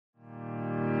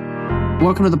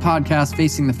Welcome to the podcast,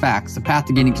 Facing the Facts, the path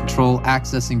to gaining control,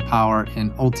 accessing power,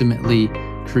 and ultimately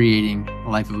creating a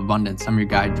life of abundance. I'm your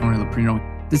guide, Tony Loprino.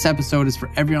 This episode is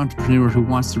for every entrepreneur who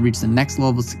wants to reach the next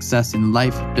level of success in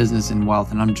life, business, and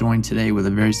wealth. And I'm joined today with a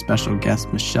very special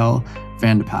guest, Michelle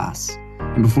Van de Pas.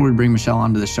 And before we bring Michelle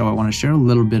onto the show, I want to share a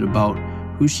little bit about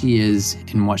who she is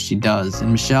and what she does.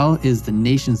 And Michelle is the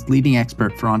nation's leading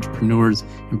expert for entrepreneurs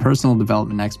and personal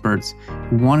development experts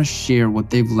who want to share what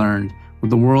they've learned with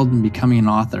the world in becoming an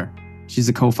author. She's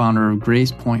a co-founder of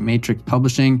Grace Point Matrix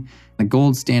Publishing, the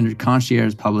Gold Standard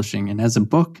Concierge Publishing, and as a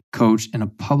book coach and a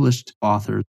published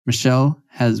author, Michelle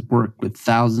has worked with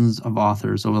thousands of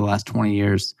authors over the last 20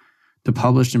 years to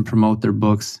publish and promote their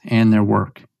books and their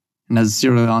work. And as a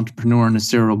serial entrepreneur and a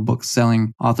serial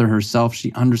book-selling author herself,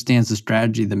 she understands the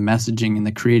strategy, the messaging, and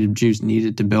the creative juice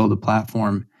needed to build a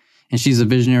platform. And she's a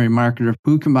visionary marketer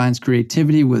who combines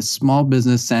creativity with small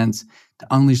business sense to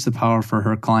unleash the power for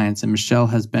her clients. And Michelle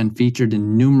has been featured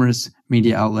in numerous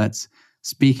media outlets,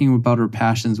 speaking about her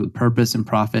passions with purpose and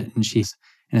profit. And she's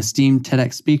an esteemed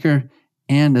TEDx speaker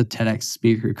and a TEDx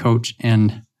speaker coach.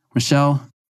 And Michelle,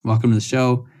 welcome to the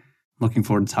show. Looking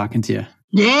forward to talking to you.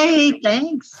 Yay,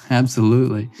 thanks.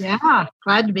 Absolutely. Yeah,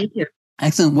 glad to be here.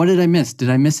 Excellent. What did I miss?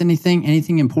 Did I miss anything?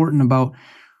 Anything important about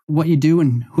what you do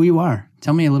and who you are?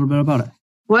 Tell me a little bit about it.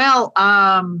 Well,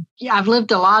 I've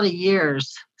lived a lot of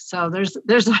years, so there's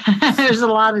there's a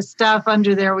lot of stuff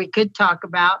under there we could talk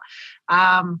about.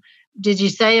 Did you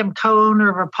say I'm co-owner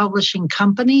of a publishing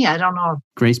company? I don't know.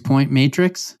 Grace Point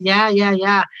Matrix?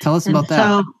 Yeah. Tell us about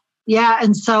that.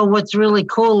 And so what's really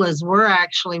cool is we're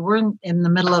in the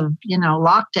middle of,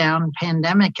 lockdown,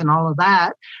 pandemic and all of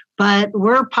that, but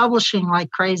we're publishing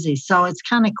like crazy. So it's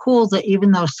kind of cool that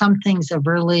even though some things have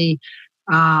really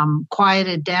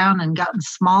quieted down and gotten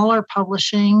smaller,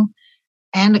 publishing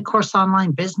and of course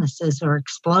online businesses are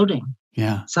exploding.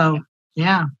 Yeah. So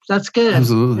yeah, that's good.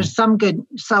 Absolutely. There's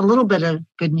a little bit of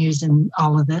good news in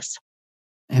all of this.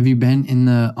 Have you been in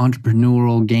the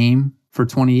entrepreneurial game for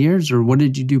 20 years, or what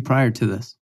did you do prior to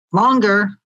this? Longer.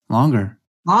 All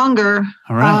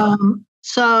right.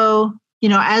 So,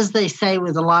 as they say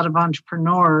with a lot of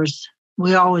entrepreneurs,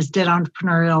 we always did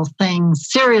entrepreneurial things.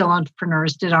 Serial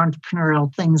entrepreneurs did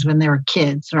entrepreneurial things when they were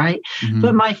kids, right? Mm-hmm.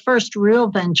 But my first real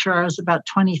venture, I was about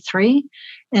 23,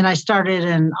 and I started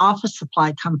an office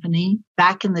supply company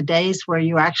back in the days where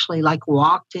you actually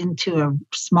walked into a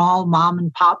small mom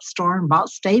and pop store and bought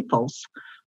staples.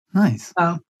 Nice.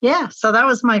 So that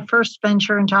was my first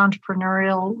venture into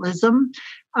entrepreneurialism.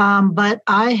 But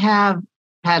I have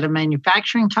had a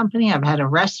manufacturing company. I've had a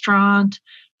restaurant.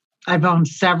 I've owned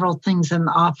several things in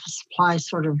the office supply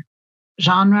sort of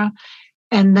genre.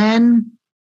 And then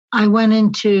I went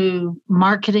into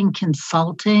marketing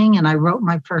consulting and I wrote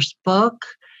my first book.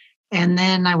 And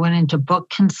then I went into book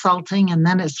consulting and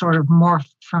then it sort of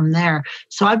morphed from there.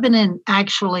 So I've been in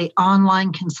actually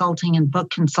online consulting and book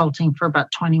consulting for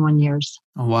about 21 years.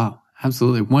 Oh, wow.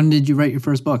 Absolutely. When did you write your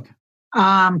first book?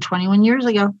 21 years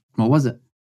ago. What was it?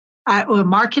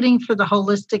 Marketing for the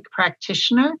Holistic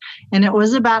Practitioner. And it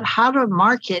was about how to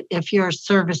market if you're a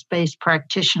service-based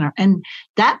practitioner. And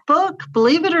that book,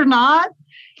 believe it or not,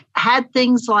 had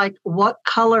things like what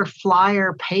color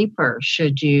flyer paper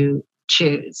should you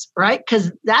choose, right?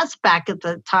 Because that's back at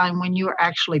the time when you were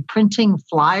actually printing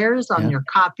flyers on your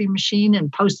copy machine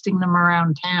and posting them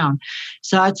around town.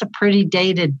 So it's a pretty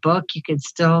dated book. You could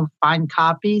still find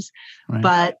copies,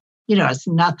 but it's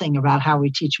nothing about how we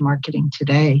teach marketing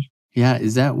today. Yeah,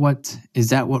 is that what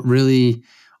really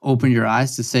opened your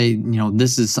eyes to say,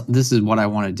 this is what I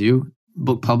want to do?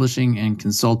 Book publishing and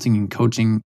consulting and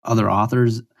coaching other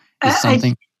authors is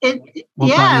something. It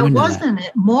wasn't.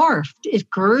 It morphed. It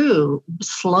grew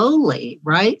slowly,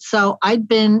 right? So I'd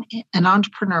been an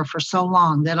entrepreneur for so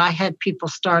long that I had people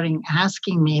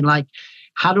asking me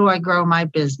how do I grow my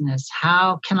business?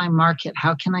 How can I market?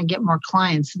 How can I get more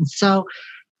clients? And so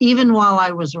even while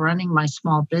I was running my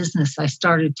small business, I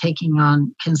started taking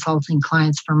on consulting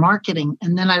clients for marketing.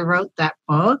 And then I wrote that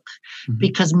book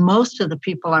because most of the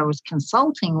people I was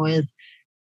consulting with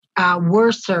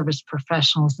were service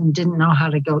professionals and didn't know how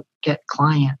to go get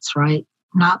clients, right?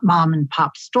 Not mom and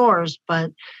pop stores, but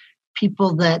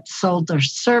people that sold their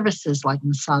services like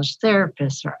massage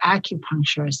therapists or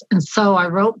acupuncturists. And so I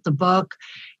wrote the book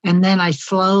and then I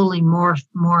slowly morphed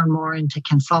more and more into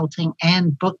consulting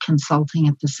and book consulting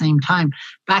at the same time.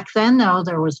 Back then, though,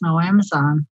 there was no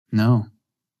Amazon. No.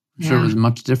 I'm sure it was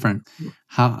much different.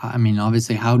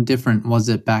 Obviously, how different was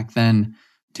it back then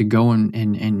to go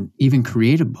and even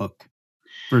create a book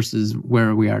versus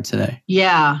where we are today?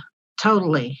 Yeah,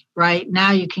 totally. Right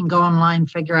now you can go online,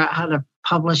 figure out how to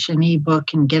publish an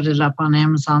ebook and get it up on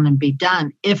Amazon and be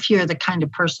done. If you're the kind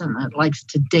of person that likes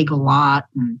to dig a lot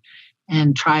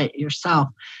and try it yourself.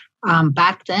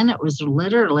 Back then, it was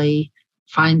literally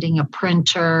finding a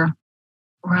printer,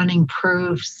 running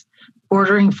proofs,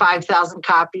 ordering 5,000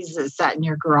 copies that sat in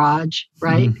your garage,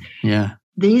 right? Yeah.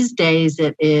 These days,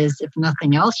 it is, if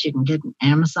nothing else, you can get an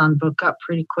Amazon book up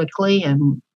pretty quickly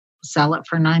and sell it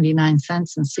for 99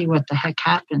 cents and see what the heck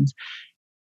happens.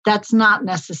 That's not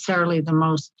necessarily the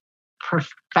most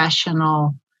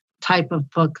professional type of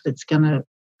book that's going to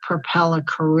propel a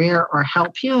career or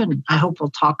help you. And I hope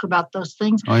we'll talk about those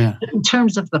things. Oh, yeah. But in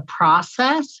terms of the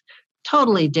process,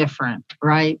 totally different,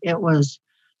 right? It was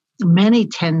many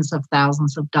tens of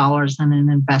thousands of dollars in an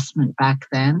investment back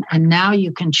then. And now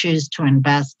you can choose to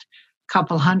invest a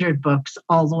couple hundred books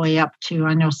all the way up to,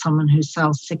 I know someone who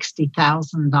sells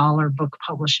 $60,000 book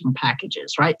publishing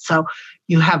packages, right? So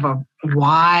you have a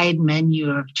wide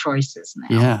menu of choices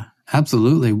now. Yeah,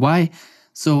 absolutely. Why?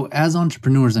 So as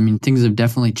entrepreneurs, I mean, things have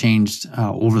definitely changed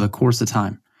over the course of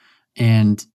time.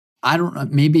 And I don't know,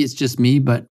 maybe it's just me,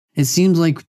 but it seems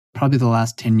like probably the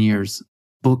last 10 years,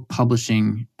 book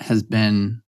publishing has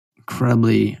been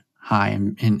incredibly high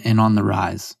and on the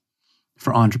rise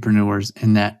for entrepreneurs,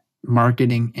 and that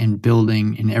marketing and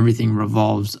building and everything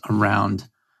revolves around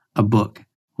a book.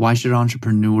 Why should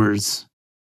entrepreneurs,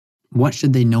 what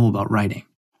should they know about writing?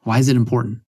 Why is it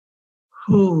important?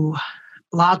 Ooh,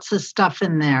 lots of stuff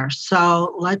in there.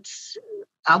 So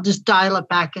I'll just dial it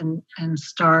back and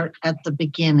start at the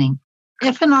beginning.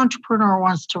 If an entrepreneur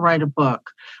wants to write a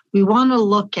book, we want to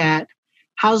look at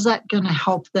how's that going to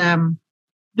help them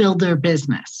build their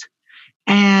business.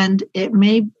 And it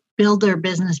may build their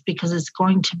business because it's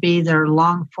going to be their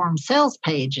long form sales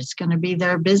page. It's going to be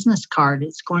their business card.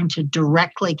 It's going to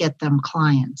directly get them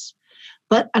clients.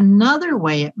 But another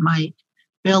way it might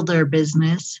build their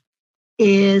business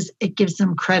is it gives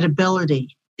them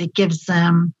credibility. It gives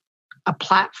them a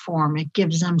platform. It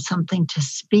gives them something to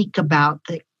speak about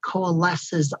that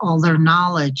coalesces all their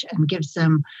knowledge and gives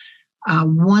them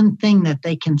one thing that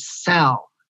they can sell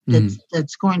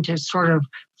that's going to sort of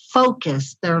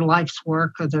focus their life's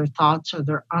work or their thoughts or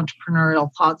their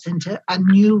entrepreneurial thoughts into a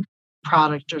new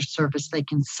product or service they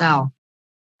can sell.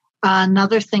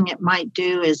 Another thing it might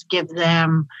do is give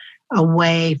them a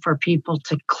way for people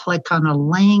to click on a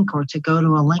link or to go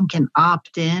to a link and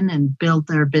opt in and build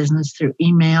their business through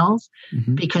emails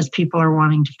because people are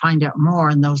wanting to find out more,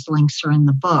 and those links are in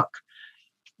the book.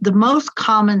 The most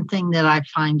common thing that I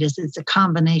find is it's a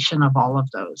combination of all of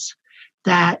those,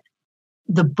 that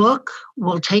the book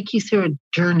will take you through a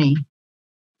journey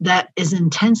that is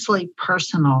intensely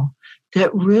personal,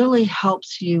 that really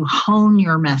helps you hone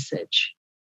your message.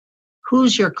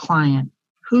 Who's your client?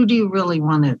 Who do you really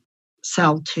want to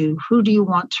sell to? Who do you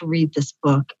want to read this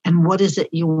book? And what is it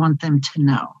you want them to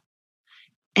know?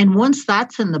 And once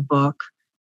that's in the book,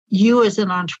 you as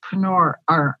an entrepreneur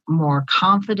are more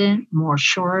confident, more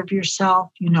sure of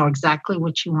yourself. You know exactly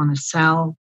what you want to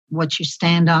sell, what you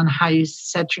stand on, how you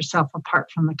set yourself apart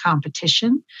from the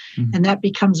competition. And that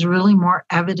becomes really more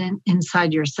evident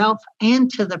inside yourself and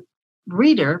to the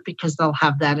reader because they'll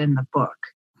have that in the book.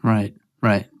 Right.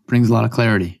 Brings a lot of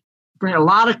clarity. Bring a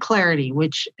lot of clarity,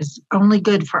 which is only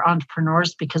good for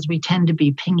entrepreneurs because we tend to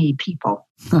be pingy people.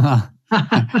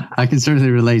 I can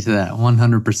certainly relate to that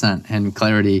 100%. And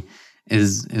clarity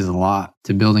is a lot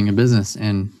to building a business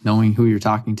and knowing who you're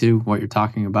talking to, what you're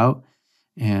talking about,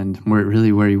 and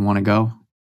where you want to go.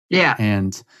 Yeah.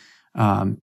 And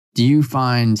do you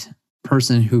find a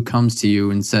person who comes to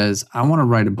you and says, I want to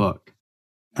write a book?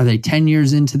 Are they 10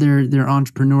 years into their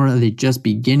entrepreneur? Are they just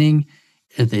beginning?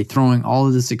 Are they throwing all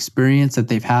of this experience that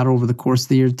they've had over the course of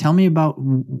the year? Tell me about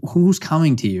who's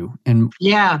coming to you. And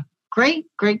yeah, great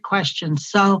question.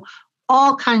 So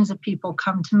all kinds of people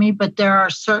come to me, but there are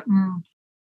certain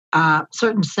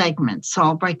segments. So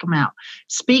I'll break them out.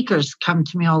 Speakers come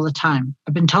to me all the time.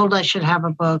 I've been told I should have a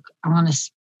book. I want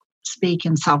to speak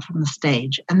and sell from the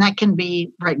stage. And that can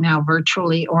be right now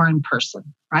virtually or in person,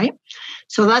 right?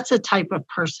 So that's a type of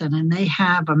person. And they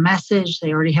have a message.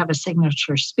 They already have a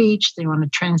signature speech. They want to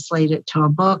translate it to a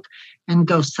book and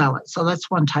go sell it. So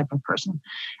that's one type of person.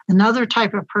 Another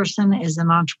type of person is an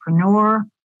entrepreneur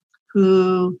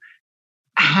who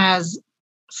has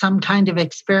some kind of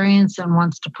experience and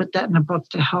wants to put that in a book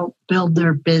to help build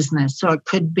their business. So it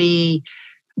could be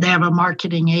they have a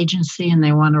marketing agency and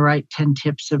they want to write 10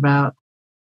 tips about,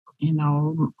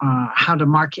 how to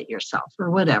market yourself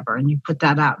or whatever. And you put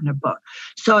that out in a book.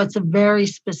 So it's a very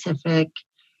specific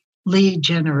lead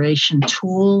generation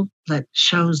tool that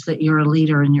shows that you're a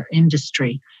leader in your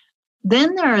industry.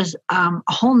 Then there's a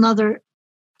whole nother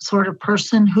sort of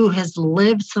person who has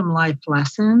lived some life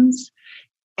lessons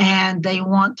and they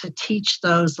want to teach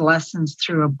those lessons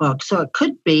through a book. So it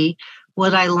could be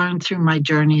what I learned through my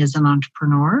journey as an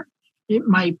entrepreneur. It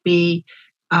might be,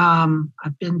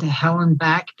 I've been to hell and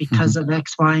back because of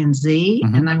X, Y, and Z,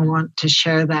 and I want to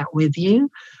share that with you.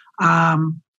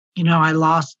 I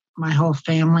lost my whole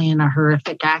family in a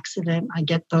horrific accident. I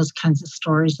get those kinds of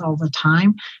stories all the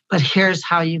time, but here's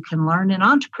how you can learn. And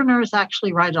entrepreneurs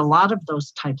actually write a lot of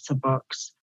those types of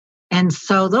books. And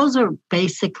so those are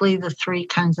basically the three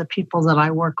kinds of people that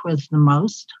I work with the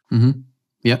most. Mm-hmm.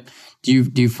 Yep. Do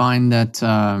you find that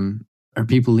are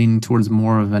people leaning towards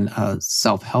more of a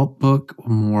self-help book, or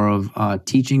more of a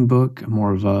teaching book,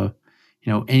 more of a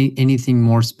anything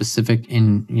more specific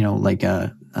in like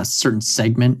a certain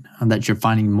segment that you're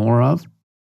finding more of?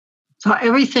 So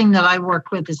everything that I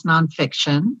work with is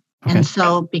nonfiction. Okay. And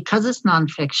so because it's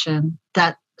nonfiction,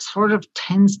 that sort of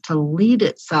tends to lead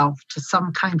itself to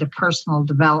some kind of personal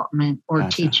development or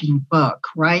teaching book,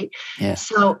 right? Yeah.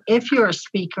 So if you're a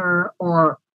speaker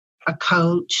or a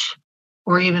coach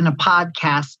or even a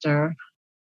podcaster,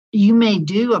 you may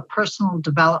do a personal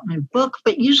development book,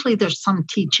 but usually there's some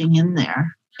teaching in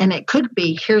there. And it could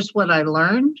be, here's what I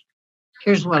learned.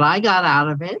 Here's what I got out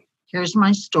of it. Here's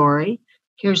my story.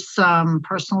 Here's some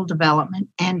personal development.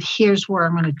 And here's where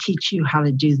I'm going to teach you how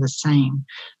to do the same.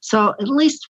 So at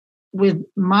least with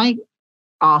my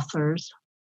authors,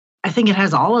 I think it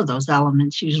has all of those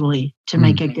elements usually to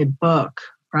make a good book,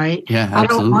 right? Yeah,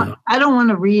 absolutely. I don't want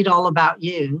to read all about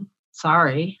you.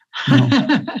 Sorry.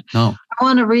 No. I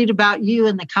want to read about you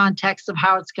in the context of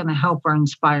how it's going to help or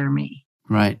inspire me.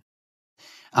 Right.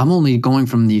 I'm only going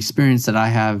from the experience that I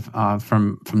have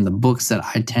from the books that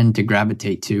I tend to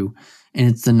gravitate to, and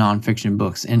it's the nonfiction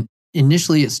books. And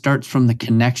initially, it starts from the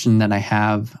connection that I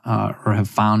have or have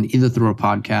found either through a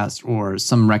podcast or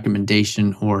some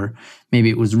recommendation, or maybe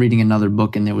it was reading another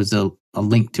book and there was a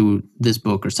link to this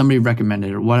book or somebody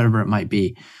recommended it or whatever it might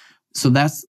be. So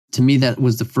that's, to me, that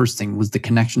was the first thing, was the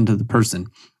connection to the person.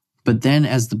 But then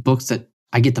as the books that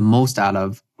I get the most out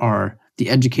of are the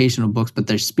educational books, but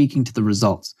they're speaking to the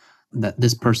results that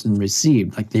this person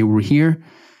received. Like, they were here,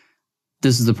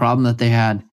 this is the problem that they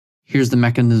had, here's the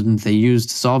mechanisms they used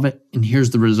to solve it, and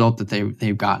here's the result that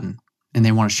they've gotten, and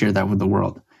they want to share that with the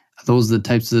world. Are those the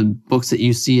types of books that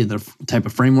you see, the type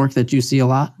of framework that you see a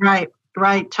lot?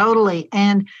 Right, totally.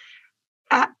 And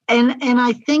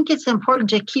I think it's important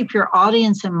to keep your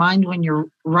audience in mind when you're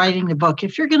writing the book.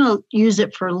 If you're going to use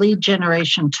it for a lead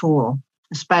generation tool,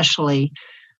 especially,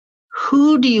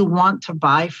 who do you want to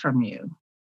buy from you?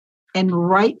 And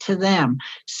write to them.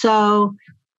 So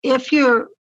if you're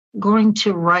going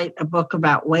to write a book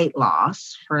about weight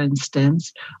loss, for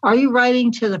instance, are you writing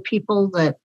to the people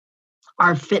that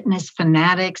are fitness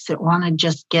fanatics that want to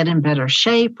just get in better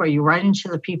shape? Are you writing to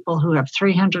the people who have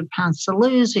 300 pounds to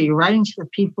lose? Are you writing to the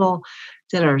people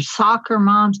that are soccer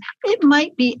moms? It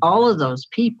might be all of those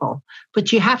people,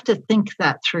 but you have to think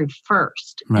that through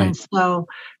first. Right. And so,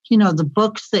 the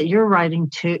books that you're writing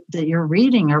to, that you're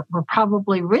reading were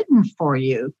probably written for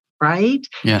you, right?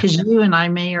 Yeah. Because you and I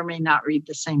may or may not read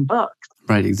the same book.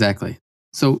 Right, exactly.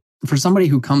 So for somebody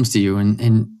who comes to you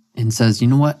and says, you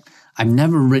know what, I've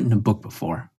never written a book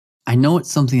before. I know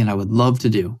it's something that I would love to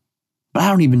do, but I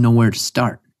don't even know where to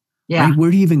start. Yeah. Right?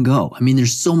 Where do you even go? I mean,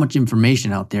 there's so much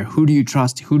information out there. Who do you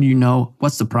trust? Who do you know?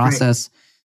 What's the process?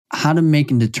 Right. How to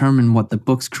make and determine what the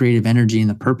book's creative energy and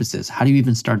the purpose is. How do you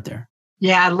even start there?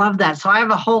 Yeah, I love that. So I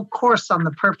have a whole course on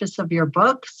the purpose of your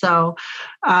book. So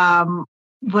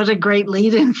what a great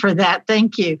lead-in for that.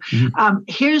 Thank you. Mm-hmm.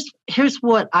 Here's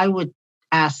what I would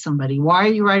ask somebody. Why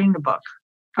are you writing the book?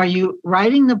 Are you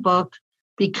writing the book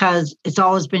because it's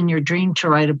always been your dream to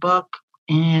write a book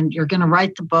and you're going to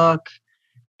write the book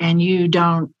and you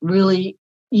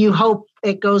hope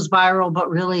it goes viral, but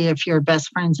really if your best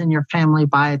friends and your family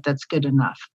buy it, that's good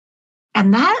enough.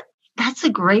 And that's a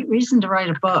great reason to write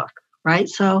a book, right?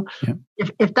 So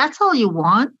if that's all you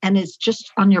want and it's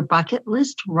just on your bucket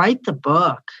list, write the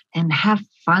book and have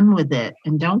fun with it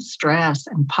and don't stress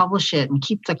and publish it and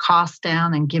keep the cost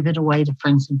down and give it away to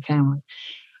friends and family.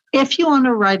 If you want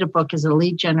to write a book as a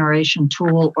lead generation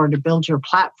tool or to build your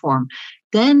platform,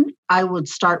 then I would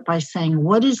start by saying,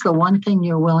 what is the one thing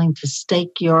you're willing to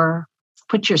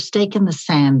put your stake in the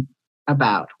sand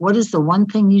about? What is the one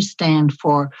thing you stand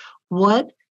for?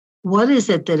 What is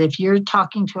it that if you're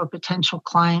talking to a potential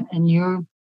client and you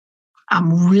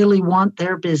really want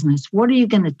their business, what are you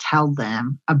going to tell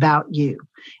them about you?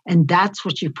 And that's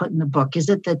what you put in the book. Is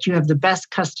it that you have the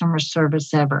best customer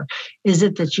service ever? Is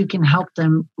it that you can help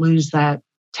them lose that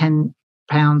 10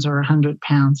 pounds or 100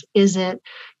 pounds? Is it,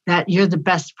 that you're the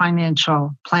best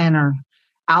financial planner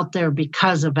out there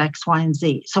because of X, Y, and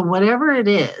Z. So whatever it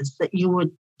is that you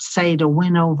would say to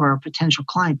win over a potential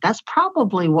client, that's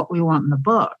probably what we want in the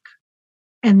book.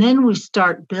 And then we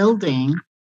start building.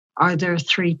 Are there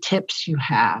 3 tips you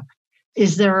have?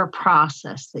 Is there a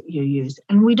process that you use?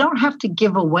 And we don't have to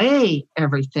give away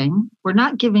everything. We're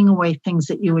not giving away things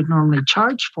that you would normally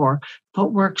charge for,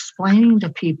 but we're explaining to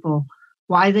people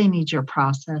why they need your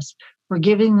process. We're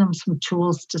giving them some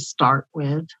tools to start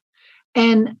with.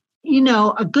 And,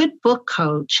 a good book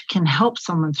coach can help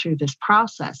someone through this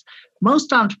process.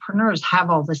 Most entrepreneurs have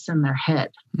all this in their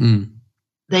head.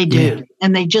 They do. Yeah.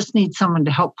 And they just need someone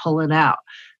to help pull it out.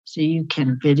 So you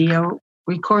can video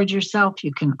record yourself,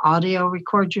 you can audio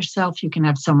record yourself, you can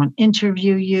have someone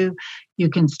interview you, you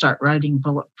can start writing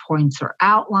bullet points or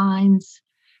outlines,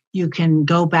 you can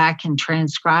go back and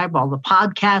transcribe all the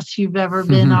podcasts you've ever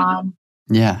been on.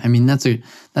 Yeah, I mean, that's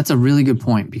a really good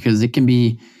point, because it can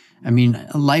be,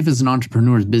 life as an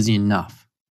entrepreneur is busy enough.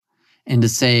 And to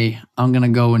say, I'm going to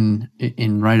go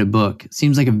and write a book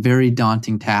seems like a very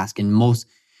daunting task. And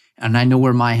I know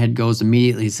where my head goes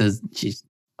immediately, says, geez,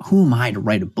 who am I to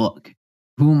write a book?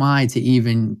 Who am I to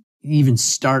even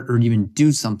start or even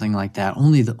do something like that?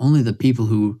 Only the people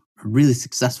who are really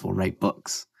successful write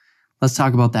books. Let's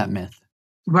talk about that myth.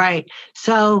 Right.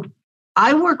 So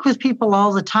I work with people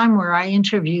all the time where I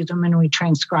interview them and we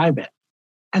transcribe it.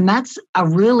 And that's a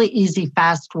really easy,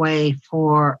 fast way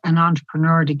for an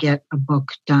entrepreneur to get a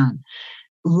book done.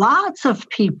 Lots of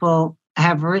people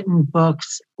have written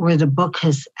books where the book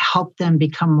has helped them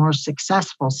become more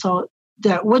successful. So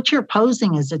that what you're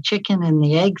posing is a chicken and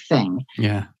the egg thing.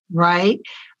 Yeah. Right?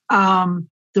 The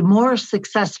more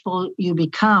successful you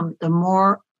become, the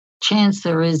more chance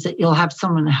there is that you'll have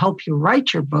someone to help you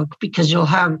write your book, because you'll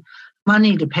have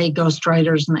money to pay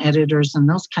ghostwriters and editors and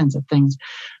those kinds of things.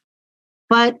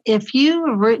 But if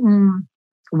you've written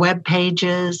web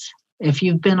pages, if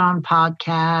you've been on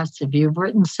podcasts, if you've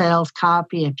written sales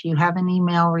copy, if you have an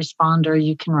email responder,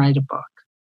 you can write a book.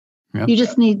 Yep. You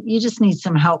just need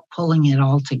some help pulling it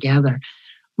all together.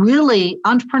 Really,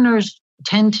 entrepreneurs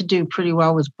tend to do pretty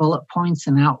well with bullet points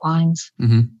and outlines.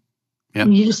 Mm-hmm. Yep.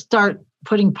 You just start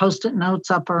putting Post-it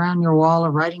notes up around your wall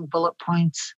or writing bullet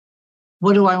points.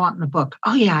 What do I want in the book?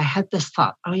 Oh yeah, I had this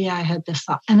thought. Oh yeah, I had this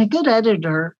thought. And a good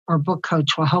editor or book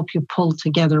coach will help you pull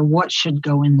together what should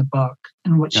go in the book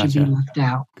and what should be left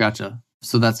out. Gotcha.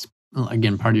 So that's,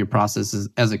 again, part of your process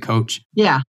as a coach.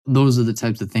 Yeah. Those are the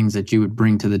types of things that you would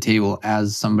bring to the table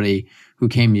as somebody who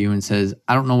came to you and says,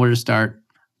 I don't know where to start.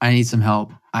 I need some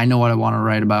help. I know what I want to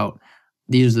write about.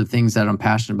 These are the things that I'm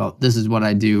passionate about. This is what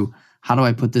I do. How do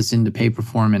I put this into paper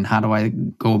form, and how do I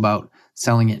go about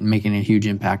selling it and making a huge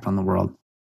impact on the world?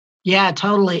 Yeah,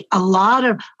 totally.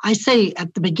 I say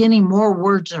at the beginning, more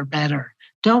words are better.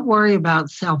 Don't worry about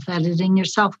self-editing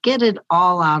yourself. Get it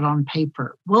all out on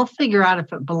paper. We'll figure out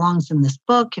if it belongs in this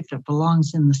book, if it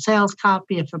belongs in the sales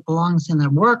copy, if it belongs in a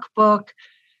workbook.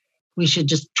 We should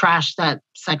just trash that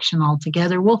section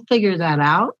altogether. We'll figure that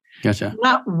out. Gotcha. You're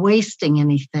not wasting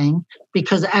anything,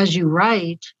 because as you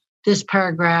write, this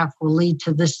paragraph will lead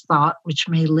to this thought, which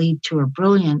may lead to a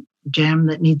brilliant gem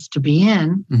that needs to be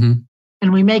in. Mm-hmm.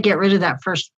 And we may get rid of that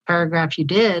first paragraph you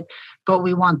did, but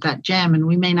we want that gem, and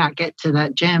we may not get to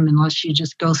that gem unless you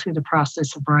just go through the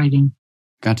process of writing.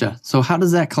 Gotcha. So how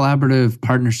does that collaborative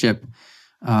partnership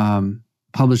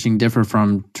publishing differ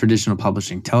from traditional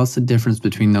publishing? Tell us the difference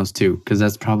between those two, because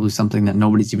that's probably something that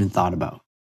nobody's even thought about.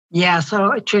 Yeah.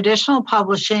 So traditional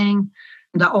publishing,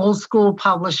 the old school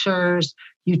publishers,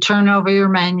 you turn over your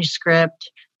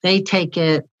manuscript, they take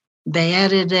it, they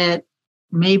edit it,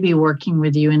 maybe working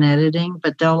with you in editing,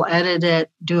 but they'll edit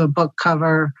it, do a book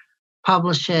cover,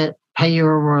 publish it, pay you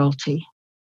a royalty.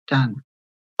 Done.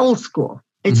 Old school.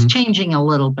 It's changing a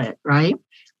little bit, right?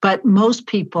 But most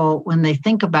people, when they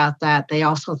think about that, they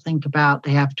also think about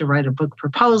they have to write a book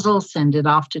proposal, send it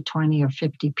off to 20 or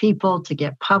 50 people to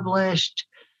get published.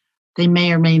 They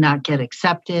may or may not get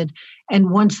accepted.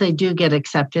 And once they do get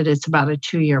accepted, it's about a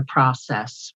 2-year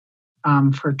process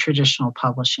for traditional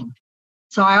publishing.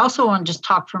 So I also want to just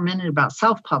talk for a minute about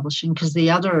self-publishing, because the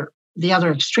other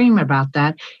extreme about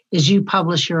that is you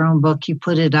publish your own book, you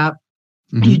put it up,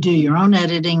 you do your own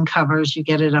editing, covers, you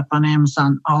get it up on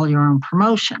Amazon, all your own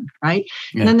promotion, right?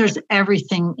 Yeah. And then there's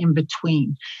everything in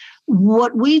between.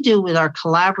 What we do with our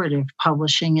collaborative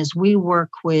publishing is we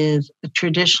work with a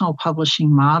traditional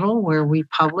publishing model where we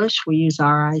publish, we use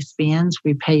our ISBNs,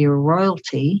 we pay you a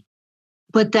royalty,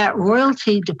 but that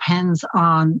royalty depends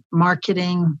on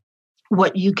marketing,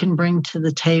 what you can bring to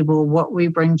the table, what we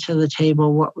bring to the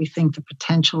table, what we think the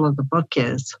potential of the book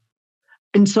is.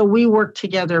 And so we work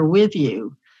together with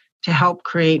you to help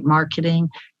create marketing.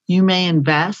 You may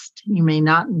invest, you may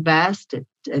not invest.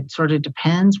 It sort of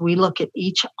depends. We look at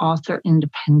each author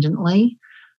independently,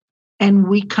 and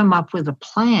we come up with a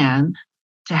plan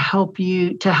to help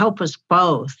us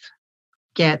both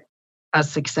get a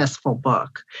successful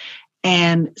book.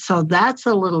 And so that's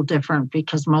a little different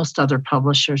because most other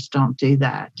publishers don't do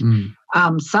that.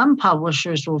 Some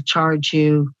publishers will charge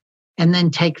you and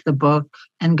then take the book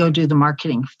and go do the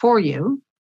marketing for you,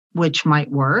 which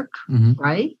might work,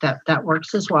 right? That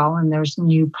works as well. And there's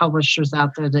new publishers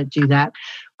out there that do that.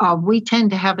 We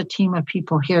tend to have a team of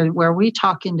people here where we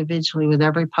talk individually with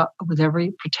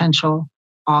every potential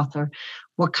author.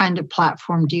 What kind of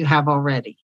platform do you have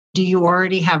already? Do you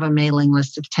already have a mailing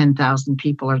list of 10,000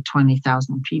 people or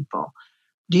 20,000 people?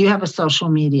 Do you have a social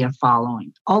media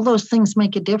following? All those things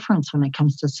make a difference when it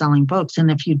comes to selling books.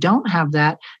 And if you don't have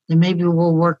that, then maybe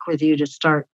we'll work with you to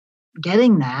start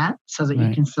getting that so that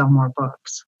you can sell more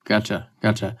books. Gotcha.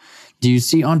 Do you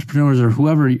see entrepreneurs or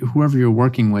whoever you're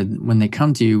working with, when they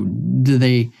come to you,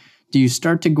 do you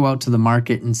start to go out to the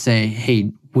market and say,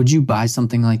 hey, would you buy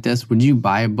something like this? Would you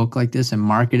buy a book like this and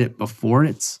market it before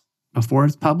it's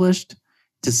published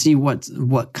to see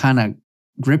what kind of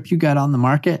grip you got on the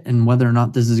market and whether or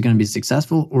not this is going to be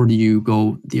successful? Or do you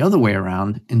go the other way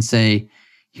around and say,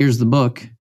 here's the book,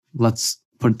 let's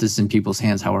put this in people's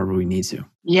hands however we need to?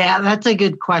 Yeah, that's a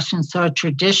good question. So a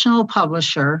traditional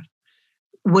publisher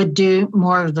would do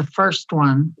more of the first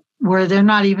one, where they're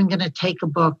not even going to take a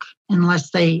book unless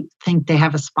they think they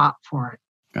have a spot for it.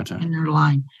 Gotcha. In their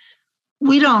line.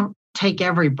 We don't take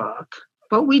every book,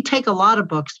 but we take a lot of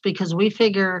books because we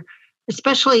figure,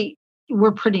 especially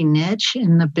we're pretty niche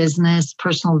in the business,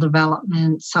 personal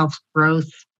development, self-growth,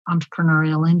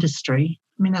 entrepreneurial industry.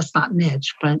 I mean, that's not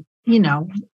niche, but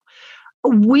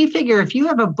we figure if you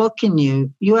have a book in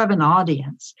you, you have an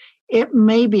audience. It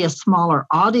may be a smaller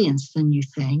audience than you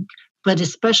think, but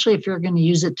especially if you're going to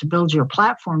use it to build your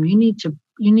platform, you need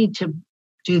to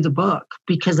do the book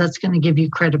because that's going to give you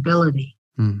credibility.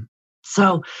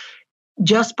 So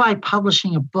just by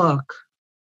publishing a book,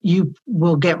 you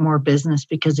will get more business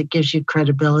because it gives you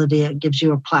credibility. It gives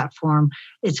you a platform.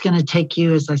 It's going to take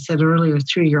you, as I said earlier,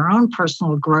 through your own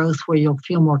personal growth where you'll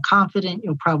feel more confident.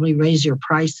 You'll probably raise your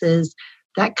prices.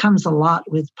 That comes a lot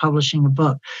with publishing a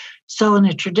book. So in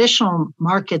a traditional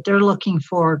market, they're looking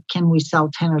for, can we sell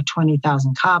 10 or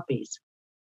 20,000 copies?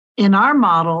 In our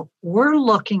model, we're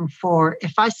looking for,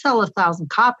 if I sell 1,000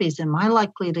 copies, am I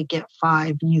likely to get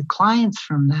 5 new clients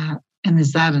from that? And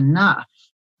is that enough?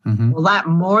 Will that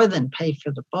more than pay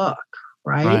for the book,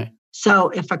 right? So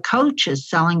if a coach is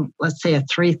selling, let's say, a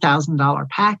 $3,000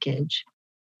 package,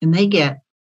 and they get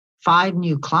 5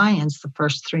 new clients the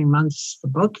first 3 months the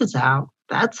book is out,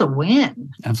 that's a win.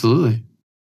 Absolutely.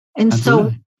 And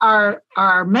so our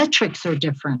metrics are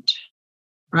different.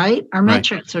 Right? Our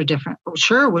metrics are different. Well,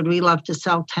 sure, would we love to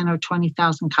sell 10 or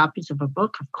 20,000 copies of a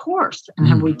book? Of course. And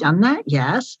have we done that?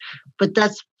 Yes. But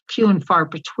that's few and far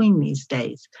between these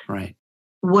days. Right.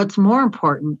 What's more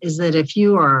important is that if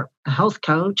you are a health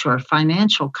coach or a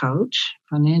financial coach,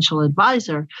 financial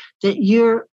advisor, that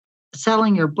you're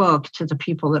selling your book to the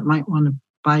people that might want to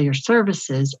buy your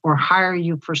services or hire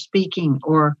you for speaking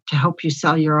or to help you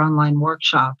sell your online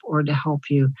workshop or to help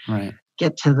you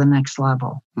get to the next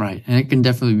level. Right. And it can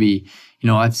definitely be,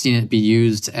 I've seen it be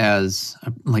used as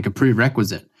like a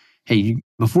prerequisite. Hey,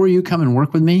 before you come and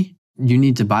work with me, you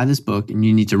need to buy this book and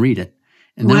you need to read it.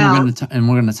 And then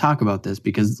we're going to talk about this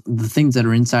because the things that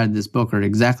are inside this book are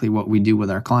exactly what we do with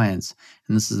our clients.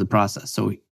 And this is the process. So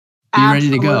be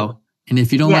ready to go. And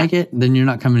if you don't like it, then you're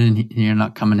not coming in. You're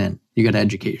not coming in. You got to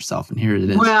educate yourself. And here it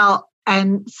is. Well,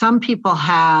 and some people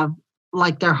have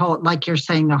like you're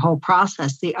saying, the whole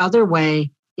process. The other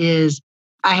way is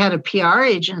I had a PR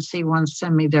agency once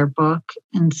send me their book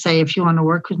and say, if you want to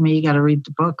work with me, you got to read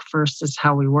the book first. This is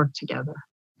how we work together.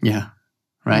 Yeah.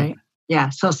 Right. Yeah.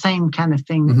 So same kind of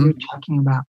thing that you're talking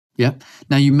about. Yep.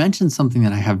 Now you mentioned something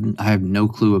that I have no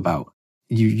clue about.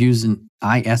 You use an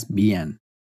ISBN.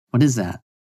 What is that?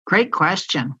 Great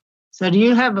question. So do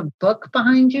you have a book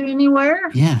behind you anywhere?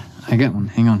 Yeah, I got one.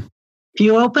 Hang on. If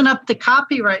you open up the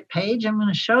copyright page, I'm going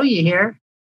to show you here.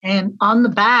 And on the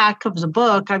back of the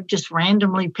book, I'm just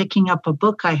randomly picking up a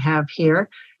book I have here.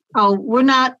 Oh, we're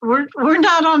not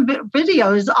on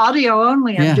video. It's audio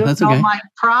only. I'm doing all my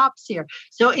props here.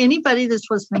 So anybody that's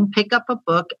listening, pick up a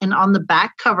book, and on the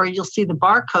back cover, you'll see the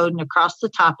barcode, and across the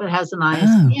top, it has an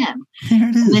ISBN. There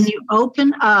it is. And then you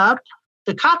open up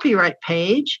the copyright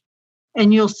page,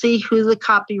 and you'll see who the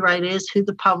copyright is, who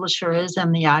the publisher is,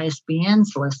 and the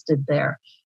ISBN's listed there.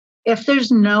 If there's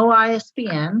no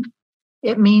ISBN,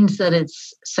 it means that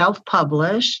it's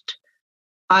self-published.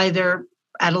 either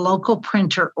at a local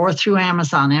printer or through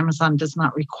Amazon. Amazon does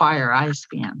not require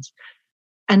ISBNs.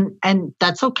 And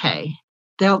that's okay.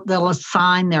 They'll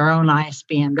assign their own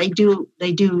ISBN. They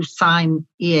do sign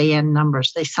EAN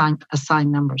numbers. They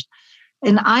assign numbers.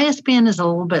 An ISBN is a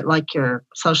little bit like your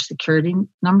Social Security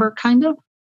number, kind of.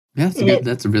 Yeah,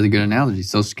 that's a really good analogy.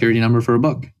 Social Security number for a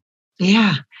book.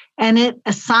 Yeah. And it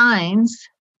assigns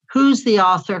who's the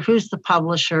author, who's the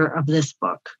publisher of this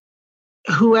book.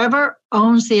 Whoever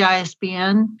owns the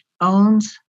ISBN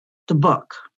owns the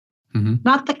book,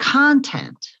 not the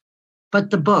content,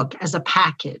 but the book as a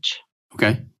package.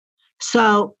 Okay.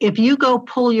 So if you go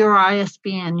pull your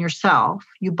ISBN yourself,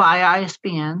 you buy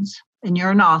ISBNs and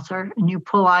you're an author and you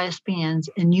pull ISBNs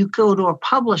and you go to a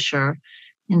publisher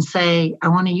and say, I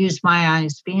want to use my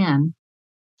ISBN,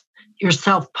 you're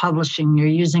self-publishing. You're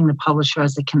using the publisher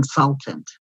as a consultant.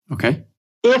 Okay.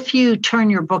 If you turn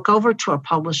your book over to a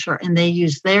publisher and they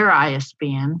use their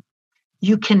ISBN,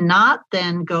 you cannot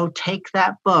then go take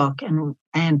that book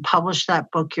and publish that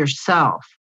book yourself,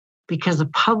 because the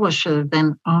publisher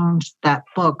then owns that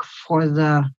book for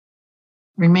the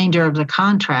remainder of the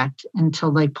contract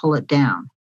until they pull it down.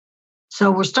 So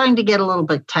we're starting to get a little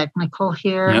bit technical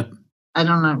here. Yep. I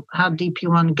don't know how deep you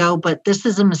want to go, but this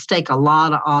is a mistake a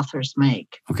lot of authors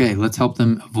make. Okay, let's help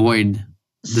them avoid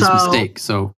this mistake.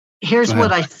 So here's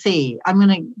what I see. I'm going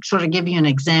to sort of give you an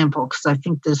example because I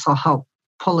think this will help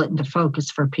pull it into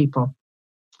focus for people.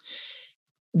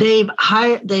 They've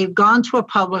gone to a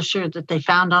publisher that they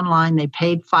found online. They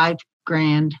paid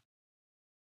 $5,000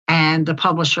 and the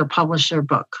publisher published their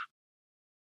book.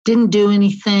 Didn't do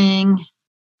anything.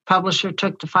 Publisher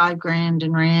took the $5,000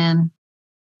 and ran.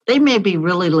 They may be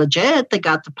really legit. They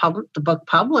got the book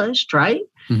published, right?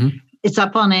 Mm-hmm. It's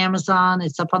up on Amazon.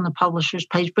 It's up on the publisher's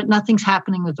page, but nothing's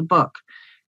happening with the book.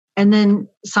 And then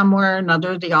somewhere or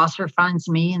another, the author finds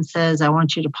me and says, I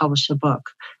want you to publish the book.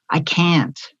 I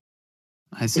can't.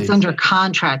 I see. It's under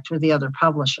contract with the other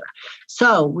publisher.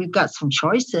 So we've got some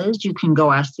choices. You can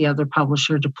go ask the other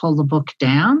publisher to pull the book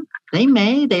down. They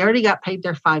already got paid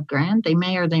their $5,000. They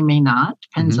may or they may not.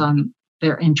 Depends on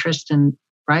their interest in,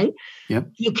 right? Yep.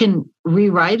 You can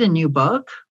rewrite a new book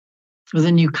with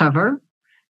a new cover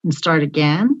and start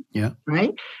again. Yeah.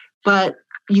 Right. But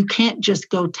you can't just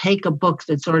go take a book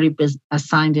that's already been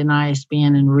assigned an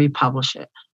ISBN and republish it.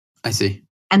 I see.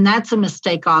 And that's a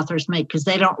mistake authors make because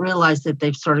they don't realize that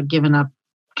they've sort of given up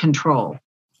control.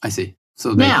 I see.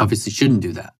 So they obviously shouldn't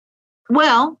do that.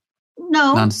 Well,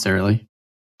 no. Not necessarily.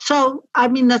 So, I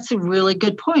mean, that's a really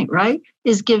good point, right?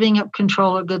 Is giving up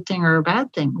control a good thing or a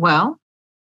bad thing? Well,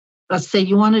 let's say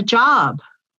you want a job.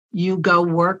 You go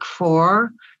work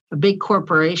for a big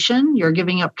corporation. You're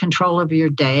giving up control of your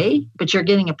day, but you're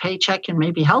getting a paycheck and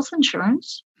maybe health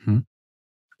insurance. Mm-hmm.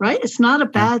 Right? It's not a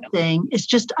bad thing. It's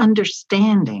just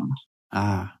understanding.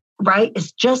 Right?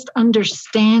 It's just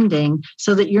understanding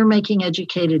so that you're making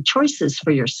educated choices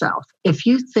for yourself. If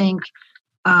you think,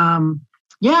 I'm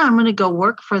going to go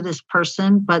work for this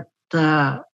person, but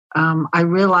I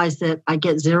realize that I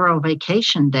get 0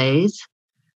 vacation days,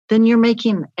 then you're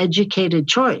making an educated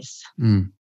choice.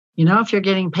 Mm. You know, if you're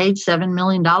getting paid $7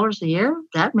 million a year,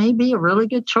 that may be a really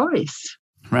good choice.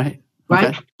 Right.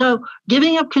 Right. Okay. So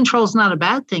giving up control is not a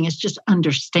bad thing. It's just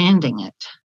understanding it.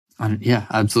 Yeah,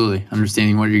 absolutely.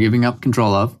 Understanding what you're giving up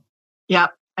control of. Yeah.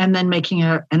 And then making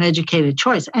an educated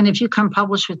choice. And if you come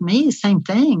publish with me, same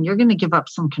thing. You're going to give up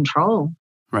some control.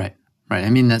 Right. Right. I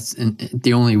mean, that's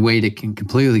the only way to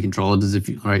completely control it is if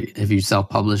you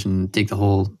self-publish and take the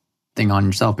whole thing on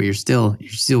yourself, but you still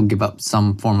give up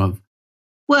some form of.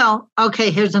 Well,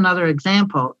 okay, here's another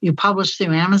example. You publish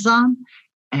through Amazon.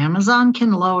 Amazon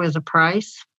can lower the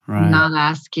price, not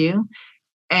ask you.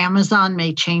 Amazon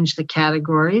may change the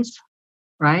categories,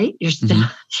 right? You're still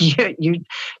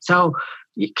so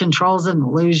control's an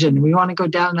illusion. We want to go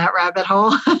down that rabbit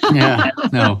hole. Yeah,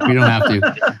 no, we don't have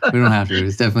to. We don't have to.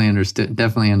 It's definitely understood.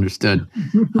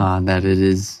 That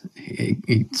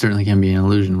it certainly can be an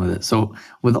illusion with it. So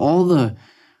with all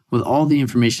the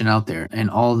information out there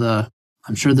and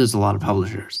I'm sure there's a lot of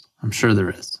publishers. I'm sure there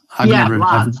is.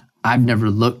 I've never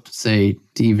looked, say,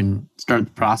 to even start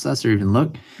the process or even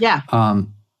look. Yeah.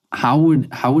 How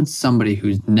would somebody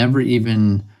who's never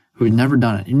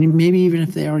done it, and maybe even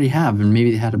if they already have, and maybe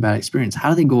they had a bad experience, how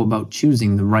do they go about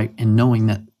choosing the right and knowing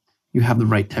that you have the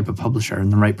right type of publisher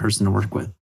and the right person to work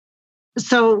with?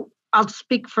 So I'll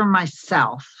speak for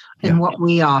myself and what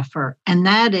we offer, and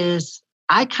that is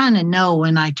I kind of know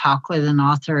when I talk with an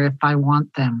author if I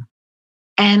want them,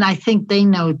 and I think they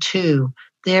know too.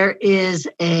 There is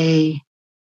a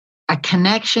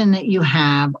connection that you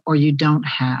have or you don't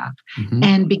have. Mm-hmm.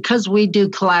 And because we do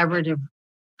collaborative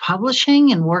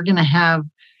publishing and we're going to have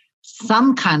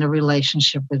some kind of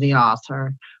relationship with the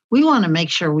author, we want to make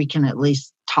sure we can at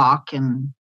least talk and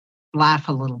laugh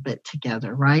a little bit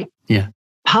together, right? Yeah.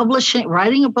 Publishing,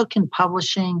 writing a book and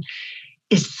publishing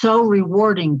is so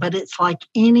rewarding, but it's like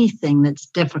anything that's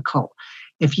difficult.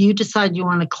 If you decide you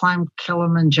want to climb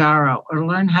Kilimanjaro or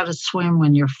learn how to swim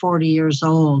when you're 40 years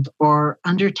old or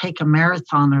undertake a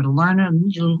marathon or learn a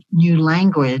new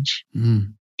language,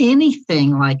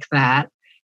 anything like that,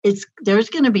 there's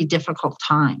going to be difficult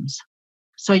times.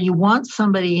 So you want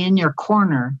somebody in your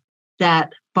corner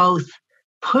that both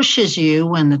pushes you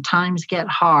when the times get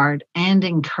hard and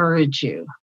encourage you.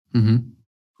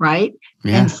 Right?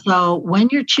 Yeah. And so when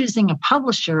you're choosing a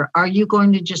publisher, are you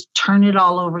going to just turn it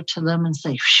all over to them and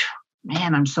say,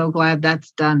 man, I'm so glad that's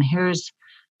done. Here's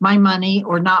my money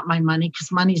or not my money,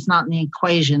 because money's not in the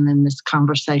equation in this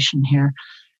conversation here.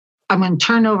 I'm going to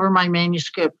turn over my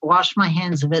manuscript, wash my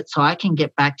hands of it so I can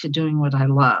get back to doing what I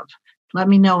love. Let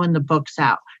me know when the book's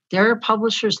out. There are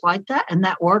publishers like that, and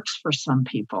that works for some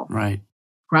people. Right.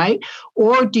 Right?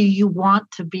 Or do you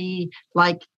want to be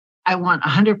like, I want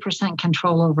 100%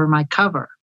 control over my cover?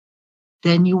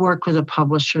 Then you work with a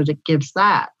publisher that gives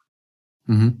that.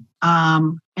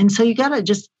 And so you got to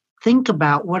just think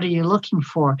about what are you looking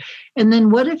for? And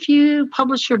then what if you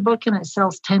publish your book and it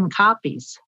sells 10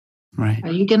 copies? Right.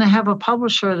 Are you going to have a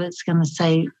publisher that's going to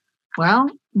say, well,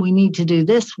 we need to do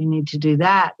this, we need to do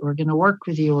that. We're going to work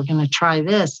with you. We're going to try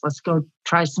this. Let's go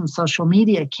try some social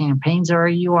media campaigns. Or are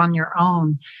you on your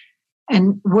own?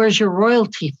 And where's your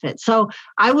royalty fit? So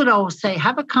I would always say,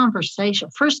 have a conversation.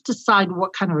 First, decide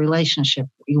what kind of relationship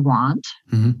you want,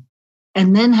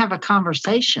 and then have a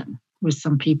conversation with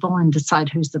some people and decide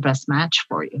who's the best match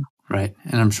for you. Right.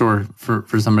 And I'm sure for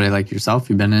somebody like yourself,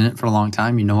 you've been in it for a long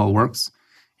time. You know what works.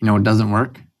 You know what doesn't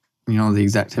work. You know the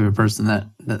exact type of person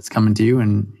that's coming to you.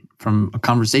 And from a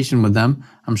conversation with them,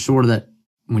 I'm sure that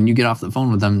when you get off the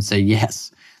phone with them and say,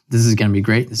 yes, this is going to be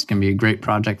great. This is going to be a great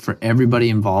project for everybody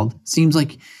involved. It seems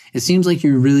like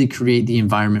you really create the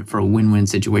environment for a win-win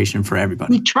situation for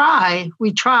everybody. We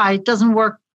try. It doesn't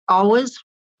work always,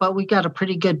 but we got a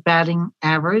pretty good batting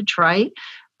average, right?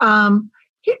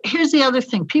 Here's the other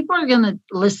thing. People are going to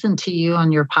listen to you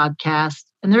on your podcast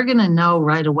and they're going to know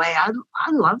right away,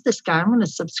 I love this guy. I'm going to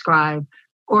subscribe,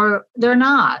 or they're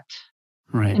not.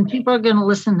 Right. And people are going to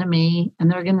listen to me and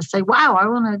they're going to say, wow, I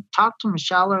want to talk to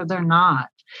Michelle, or they're not.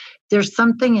 There's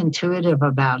something intuitive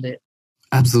about it.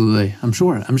 Absolutely. I'm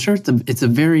sure it's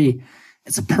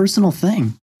a personal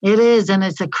thing. It is. And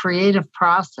it's a creative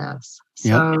process.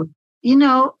 So,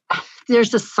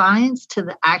 there's a science to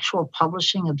the actual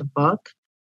publishing of the book,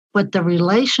 but the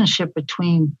relationship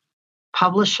between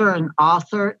publisher and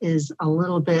author is a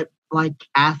little bit like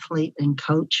athlete and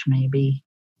coach, maybe.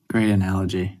 Great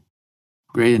analogy.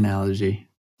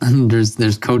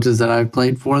 There's coaches that I've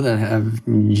played for that have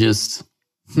just,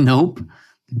 nope,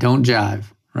 don't jive,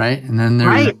 right? And then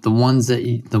there's the ones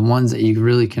that you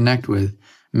really connect with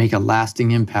make a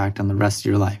lasting impact on the rest of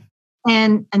your life.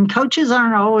 And coaches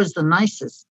aren't always the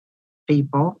nicest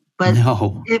people, but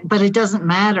it doesn't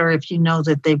matter if you know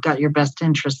that they've got your best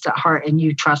interest at heart and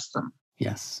you trust them.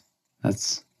 Yes,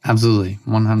 that's absolutely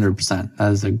 100%.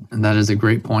 That is a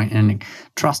great point, and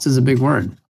trust is a big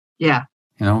word. Yeah.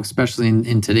 Especially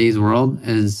in today's world,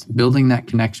 is building that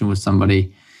connection with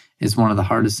somebody is one of the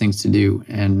hardest things to do.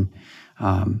 And,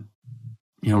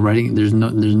 writing, there's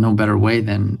no better way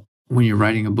than when you're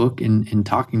writing a book and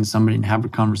talking to somebody and have a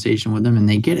conversation with them and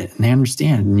they get it and they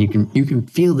understand. And you can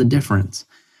feel the difference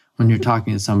when you're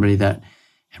talking to somebody that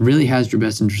really has your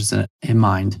best interest in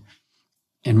mind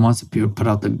and wants to put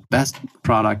out the best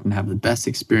product and have the best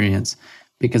experience.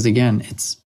 Because again,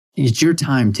 it's your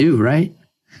time too, right?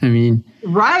 I mean,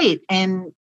 right.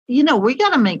 And, we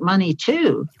got to make money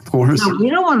too. Of course. So we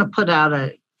don't want to put out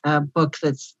a book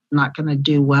that's not going to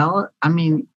do well. I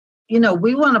mean,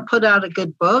 we want to put out a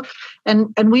good book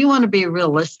and we want to be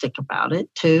realistic about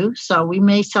it too. So we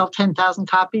may sell 10,000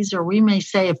 copies, or we may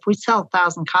say, if we sell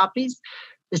 1,000 copies,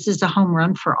 this is a home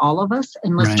run for all of us.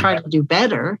 And let's try to do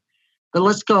better. But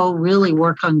let's go really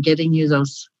work on getting you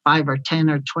those 5 or 10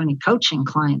 or 20 coaching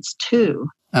clients too.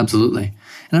 Absolutely.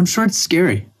 And I'm sure it's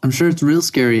scary. I'm sure it's real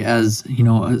scary as,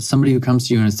 somebody who comes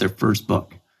to you and it's their first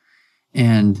book.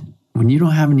 And when you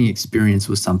don't have any experience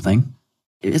with something,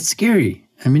 it's scary.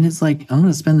 I mean, it's like, I'm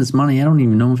going to spend this money. I don't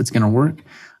even know if it's going to work.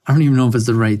 I don't even know if it's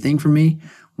the right thing for me.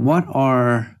 What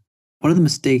are the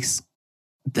mistakes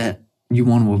that you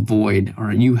want to avoid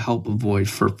or you help avoid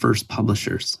for first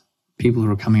publishers? People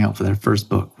who are coming out for their first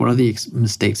book, what are the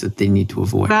mistakes that they need to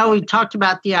avoid? Well, we talked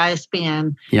about the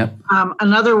ISBN. Yep.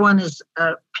 Another one is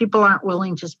people aren't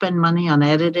willing to spend money on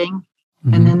editing.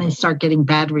 Mm-hmm. And then they start getting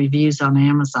bad reviews on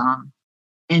Amazon.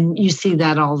 And you see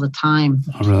that all the time.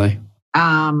 Oh, really?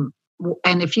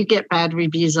 And if you get bad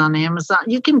reviews on Amazon,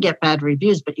 you can get bad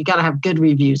reviews, but you got to have good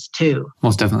reviews too.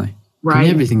 Most definitely. Right. I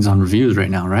mean, everything's on reviews right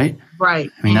now, right?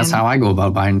 Right. I mean, that's how I go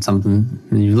about buying something.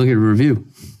 You look at a review.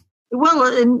 Well,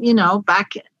 and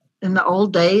back in the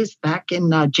old days, back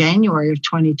in January of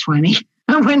 2020,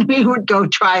 when we would go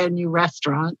try a new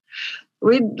restaurant,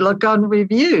 we'd look on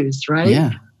reviews, right?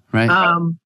 Yeah, right.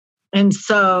 And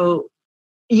so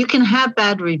you can have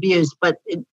bad reviews, but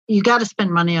you got to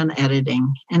spend money on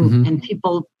editing, and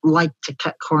people like to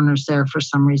cut corners there for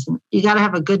some reason. You got to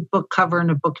have a good book cover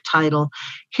and a book title.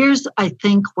 Here's, I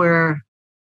think, where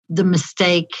the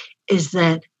mistake is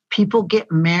that people get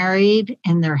married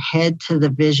in their head to the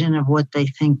vision of what they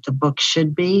think the book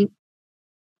should be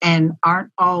and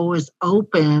aren't always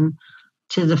open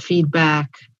to the feedback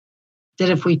that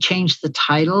if we change the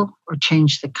title or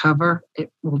change the cover,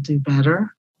 it will do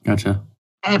better. Gotcha.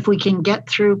 If we can get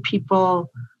through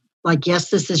people like, yes,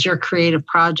 this is your creative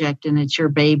project and it's your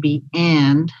baby,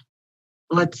 and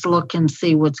let's look and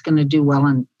see what's going to do well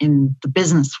in the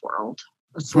business world.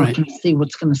 Let's look and see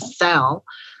what's going to sell.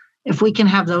 If we can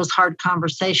have those hard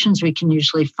conversations, we can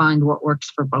usually find what works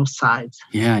for both sides.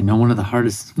 Yeah, I know one of the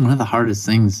hardest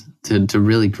things to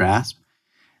really grasp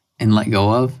and let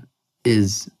go of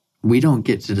is we don't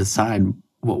get to decide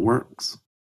what works.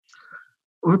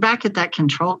 We're back at that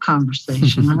control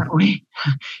conversation, aren't we?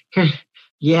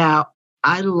 Yeah,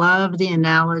 I love the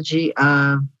analogy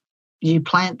of you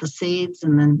plant the seeds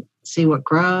and then see what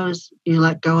grows. You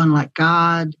let go and let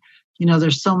God.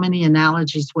 There's so many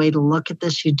analogies, way to look at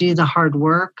this. You do the hard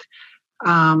work.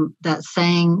 That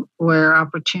saying where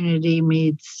opportunity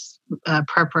meets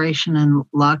preparation and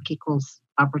luck equals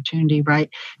opportunity,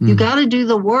 right? You got to do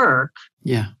the work.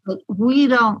 Yeah. But we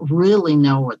don't really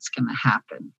know what's going to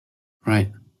happen.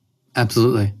 Right.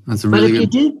 Absolutely. That's a really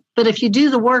good... But if you do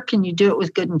the work and you do it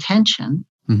with good intention,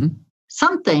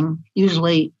 something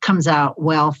usually comes out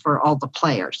well for all the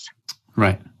players.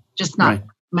 Right. Just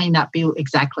may not be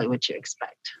exactly what you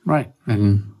expect. Right.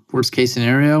 And worst case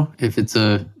scenario, if it's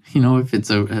a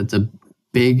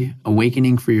big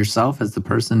awakening for yourself as the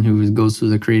person who goes through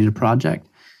the creative project,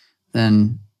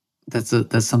 then that's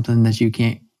something that you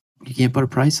can't put a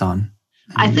price on.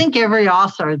 I think every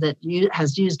author that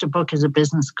has used a book as a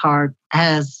business card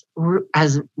has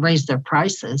raised their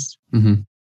prices. Mm-hmm.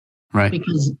 Right.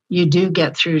 Because you do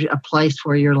get through a place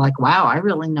where you're like, wow, I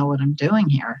really know what I'm doing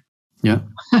here. Yeah.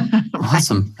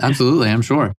 Awesome. Absolutely. I'm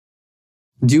sure.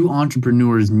 Do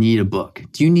entrepreneurs need a book?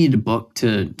 Do you need a book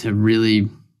to really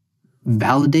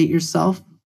validate yourself?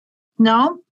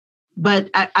 No, but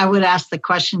I would ask the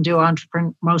question, do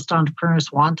most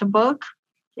entrepreneurs want a book?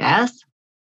 Yes.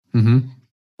 Mm-hmm.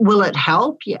 Will it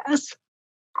help? Yes.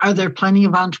 Are there plenty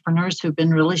of entrepreneurs who've been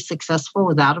really successful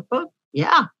without a book?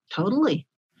 Yeah, totally.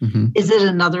 Mm-hmm. Is it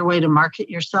another way to market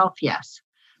yourself? Yes.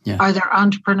 Yeah. Are there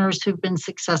entrepreneurs who've been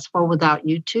successful without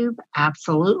YouTube?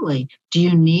 Absolutely. Do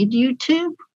you need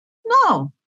YouTube?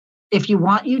 No. If you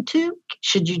want YouTube,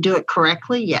 should you do it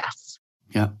correctly? Yes.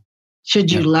 Yeah.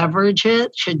 Should you leverage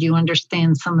it? Should you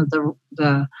understand some of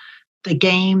the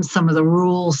games, some of the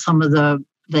rules, some of the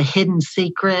hidden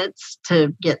secrets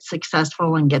to get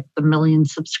successful and get the million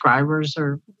subscribers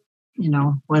or,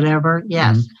 whatever?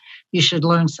 Yes. You should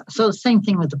learn. So the same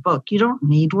thing with the book. You don't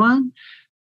need one.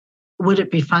 Would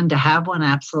it be fun to have one?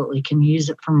 Absolutely. Can you use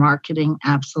it for marketing?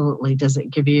 Absolutely. Does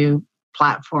it give you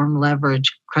platform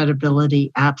leverage,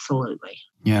 credibility? Absolutely.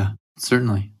 Yeah,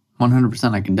 certainly.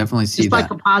 100%. I can definitely see that. It's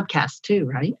like a podcast too,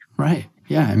 right? Right.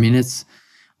 Yeah. I mean, it's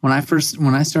when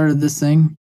I started this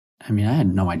thing, I mean, I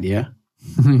had no idea.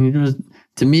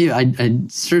 To me, I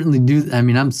certainly do. I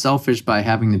mean, I'm selfish by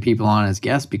having the people on as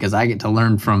guests because I get to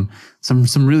learn from some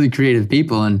really creative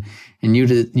people and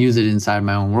use it inside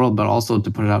my own world, but also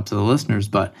to put it out to the listeners.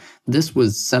 But this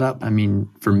was set up, I mean,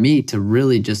 for me to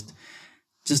really just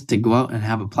to go out and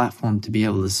have a platform to be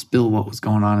able to spill what was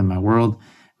going on in my world,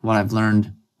 what I've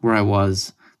learned, where I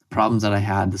was, the problems that I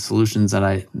had, the solutions that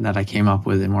I came up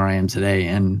with, and where I am today,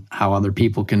 and how other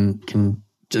people can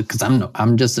because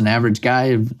I'm just an average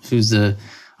guy who's a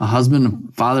husband,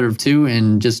 a father of two,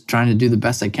 and just trying to do the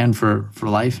best I can for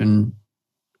life and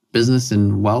business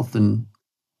and wealth and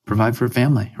provide for a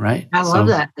fammy, right? I love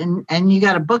that. And you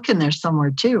got a book in there somewhere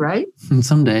too, right?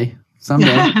 Someday. I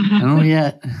don't know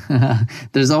yet.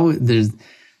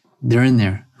 They're in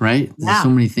there, right? Yeah. There's so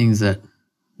many things that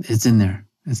it's in there.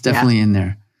 It's definitely in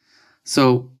there.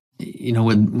 So,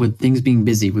 with things being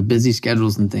busy, with busy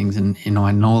schedules and things, and,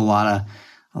 I know a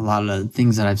lot of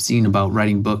things that I've seen about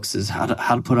writing books is how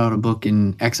to put out a book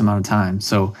in X amount of time.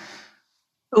 So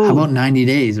Ooh. How about 90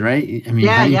 days, right? I mean,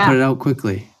 how do you put it out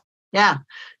quickly? Yeah.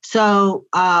 So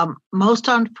most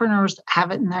entrepreneurs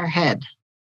have it in their head.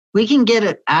 We can get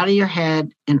it out of your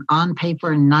head and on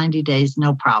paper in 90 days,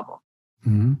 no problem.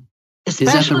 Mm-hmm. Is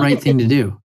that the right thing to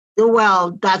do?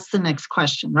 Well, that's the next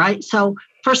question, right? So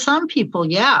for some people,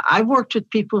 I've worked with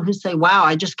people who say, wow,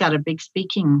 I just got a big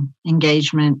speaking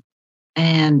engagement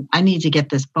and I need to get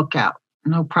this book out.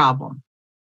 No problem.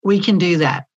 We can do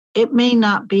that. It may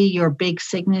not be your big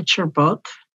signature book.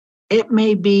 It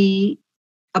may be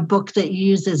a book that you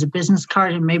use as a business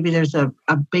card, and maybe there's a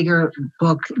bigger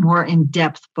book, more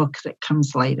in-depth book that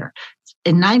comes later.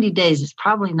 In 90 days, it's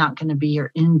probably not going to be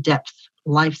your in-depth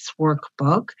life's work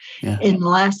book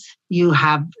unless you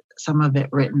have some of it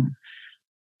written.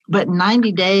 But in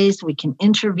 90 days, we can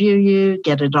interview you,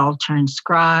 get it all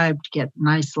transcribed, get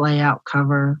nice layout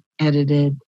cover,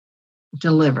 edited,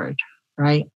 delivered,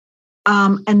 right?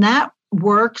 And that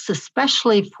works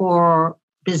especially for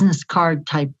business card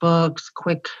type books,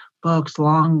 quick books,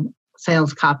 long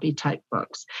sales copy type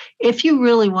books. If you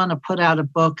really want to put out a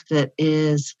book that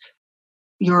is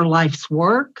your life's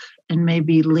work, and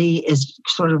maybe Lee is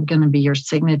sort of going to be your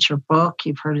signature book.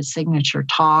 You've heard of signature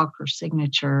talk or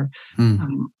signature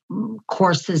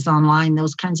courses online,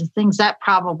 those kinds of things. That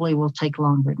probably will take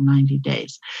longer than 90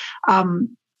 days.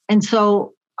 And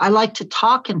so I like to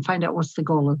talk and find out what's the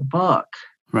goal of the book.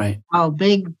 Right. How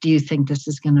big do you think this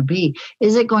is going to be?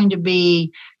 Is it going to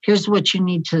be, here's what you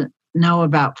need to know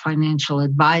about financial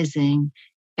advising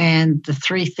and the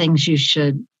 3 things you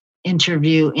should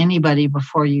interview anybody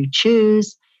before you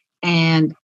choose.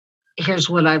 And here's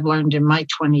what I've learned in my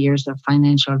 20 years of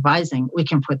financial advising. We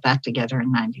can put that together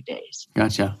in 90 days.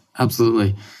 Gotcha.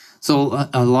 Absolutely. So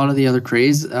a lot of the other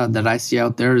craze that I see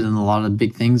out there and a lot of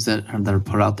big things that are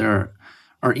put out there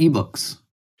are ebooks.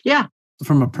 Yeah.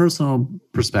 From a personal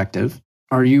perspective,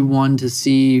 are you one to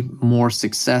see more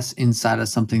success inside of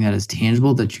something that is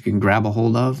tangible that you can grab a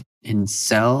hold of and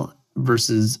sell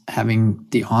versus having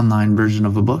the online version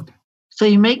of a book? So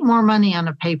you make more money on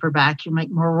a paperback, you make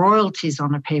more royalties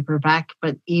on a paperback,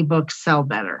 but ebooks sell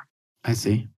better. I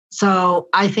see. So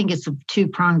I think it's a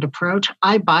 2-pronged approach.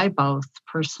 I buy both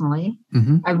personally.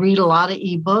 Mm-hmm. I read a lot of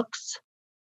ebooks,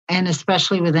 and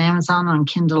especially with Amazon on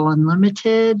Kindle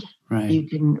Unlimited, you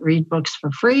can read books for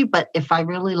free. But if I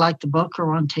really like the book or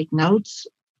want to take notes,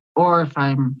 or if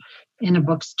I'm in a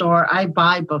bookstore, I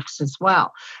buy books as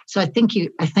well. So I think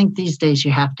these days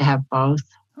you have to have both.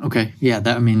 Okay. Yeah.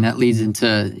 That leads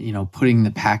into, putting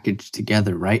the package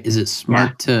together, right? Is it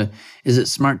smart to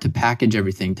package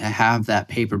everything, to have that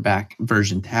paperback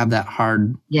version, to have that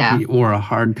hard or a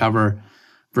hardcover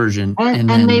version, and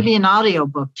then maybe an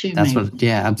audiobook too. That's maybe.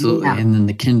 Absolutely. Yeah. And then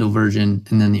the Kindle version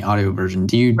and then the audio version.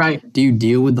 Do you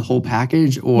deal with the whole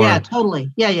package or? Yeah,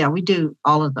 totally. Yeah. We do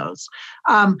all of those.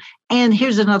 And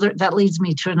here's that leads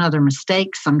me to another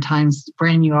mistake sometimes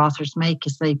brand new authors make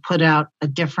is they put out a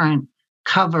different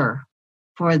cover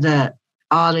for the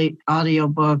audio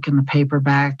book and the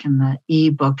paperback and the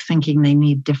ebook, thinking they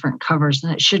need different covers,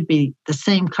 and it should be the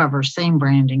same cover, same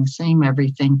branding, same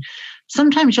everything.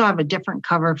 Sometimes you'll have a different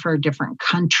cover for a different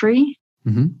country,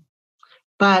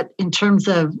 but in terms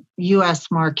of U.S.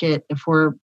 market, if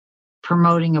we're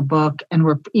promoting a book and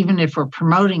even if we're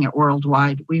promoting it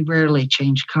worldwide, we rarely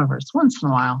change covers. Once in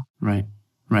a while. Right.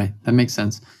 That makes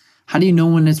sense. How do you know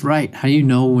when it's right? How do you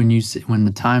know when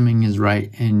the timing is right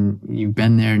and you've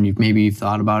been there and you've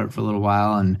thought about it for a little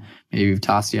while and maybe you've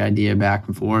tossed the idea back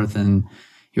and forth and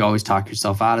you always talk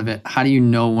yourself out of it? How do you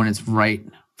know when it's right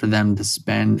for them to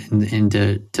spend and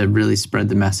to really spread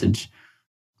the message?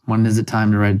 When is it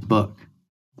time to write a book?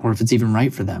 Or if it's even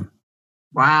right for them?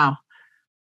 Wow.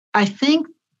 I think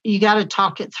you got to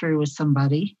talk it through with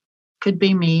somebody. Could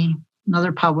be me,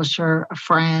 another publisher, a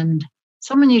friend,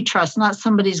 someone you trust, not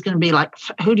somebody who's going to be like,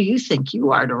 who do you think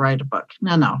you are to write a book?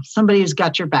 No. Somebody who's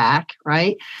got your back,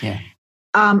 right? Yeah.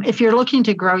 If you're looking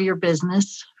to grow your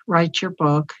business, write your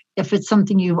book. If it's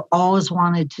something you've always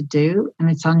wanted to do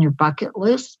and it's on your bucket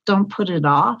list, don't put it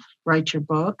off. Write your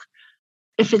book.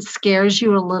 If it scares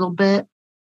you a little bit,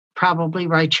 probably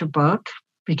write your book,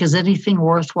 because anything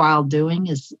worthwhile doing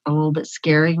is a little bit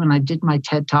scary. When I did my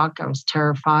TED Talk, I was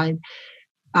terrified.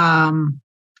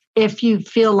 If you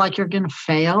feel like you're going to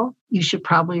fail, you should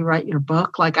probably write your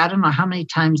book. Like, I don't know how many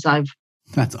times I've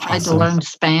tried to learn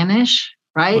Spanish,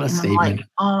 right? And I'm like,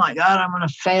 oh my God, I'm going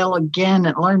to fail again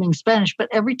at learning Spanish. But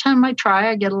every time I try,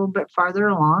 I get a little bit farther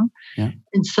along. Yeah.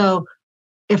 And so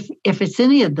if it's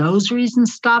any of those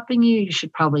reasons stopping you, you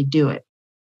should probably do it.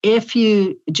 If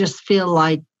you just feel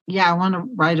like, I want to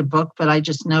write a book, but I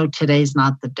just know today's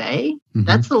not the day,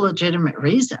 that's a legitimate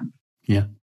reason. Yeah.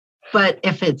 But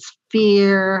if it's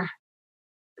fear,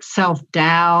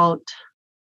 self-doubt,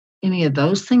 any of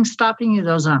those things stopping you,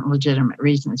 those aren't legitimate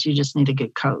reasons. You just need a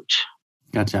good coach.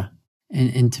 Gotcha.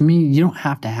 And to me, you don't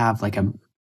have to have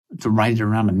to write it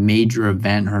around a major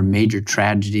event or a major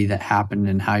tragedy that happened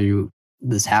and how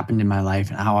this happened in my life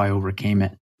and how I overcame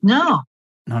it. No.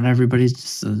 Not everybody's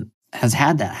just has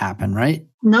had that happen, right?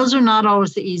 And those are not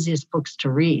always the easiest books to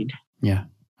read. Yeah,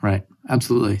 right.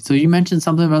 Absolutely. So you mentioned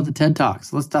something about the TED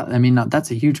Talks. Let's talk. I mean,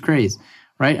 that's a huge craze,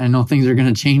 right? I know things are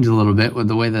going to change a little bit with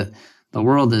the way that the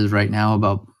world is right now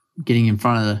about getting in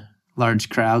front of the large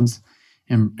crowds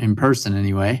in person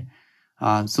anyway.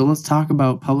 So let's talk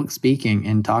about public speaking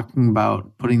and talking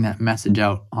about putting that message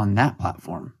out on that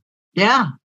platform. Yeah.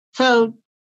 So,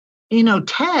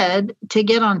 TED, to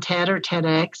get on TED or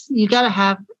TEDx, you got to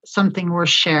have something worth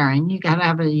sharing. You got to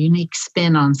have a unique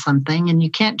spin on something, and you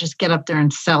can't just get up there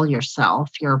and sell yourself,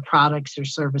 your products or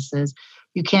services.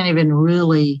 You can't even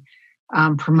really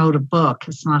promote a book.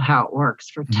 It's not how it works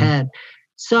for TED.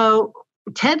 So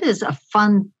TED is a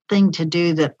fun thing to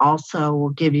do that also will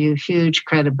give you huge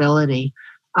credibility.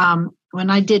 When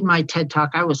I did my TED Talk,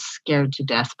 I was scared to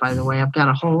death, by the way. I've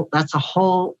got that's a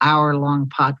whole hour-long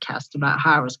podcast about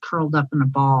how I was curled up in a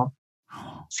ball,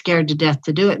 scared to death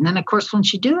to do it. And then, of course,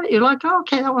 once you do it, you're like, oh,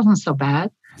 okay, that wasn't so bad.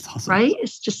 That's awesome. Right?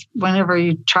 It's just whenever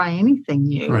you try anything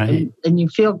new and you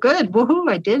feel good.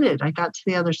 Woohoo, I did it. I got to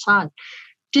the other side.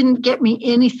 Didn't get me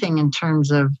anything in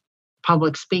terms of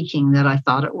public speaking that I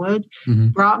thought it would.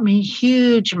 Brought me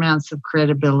huge amounts of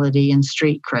credibility and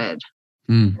street cred.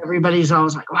 Everybody's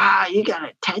always like, wow, you got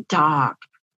a TED Talk.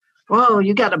 Whoa,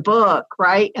 you got a book,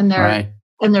 right? And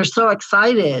they're so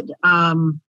excited.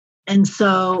 And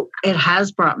so it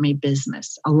has brought me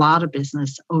business, a lot of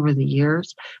business over the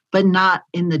years, but not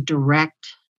in the direct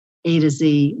A to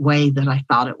Z way that I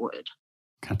thought it would.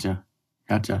 Gotcha.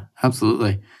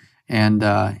 Absolutely. And,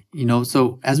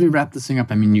 so as we wrap this thing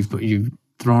up, I mean, you've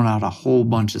thrown out a whole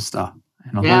bunch of stuff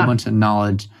and a whole bunch of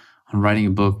knowledge on writing a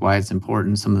book, why it's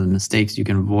important, some of the mistakes you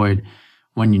can avoid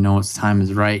when you know its time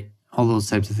is right, all those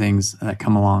types of things that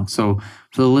come along. So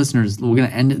for the listeners, we're going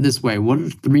to end it this way. What are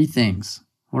the three things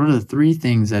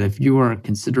that if you are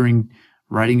considering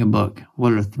writing a book,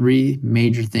 what are three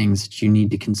major things that you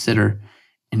need to consider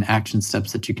in action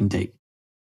steps that you can take?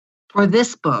 For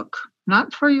this book,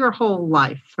 not for your whole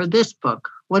life, for this book,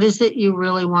 what is it you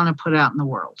really want to put out in the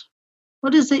world?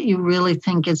 What is it you really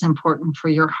think is important for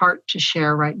your heart to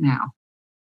share right now?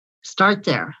 Start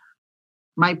there.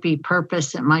 Might be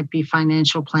purpose, it might be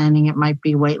financial planning, it might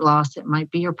be weight loss, it might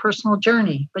be your personal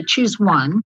journey, but choose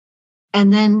one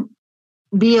and then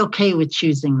be okay with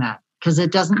choosing that, because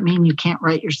it doesn't mean you can't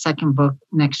write your second book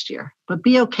next year, but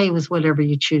be okay with whatever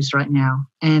you choose right now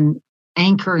and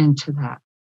anchor into that.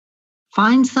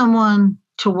 Find someone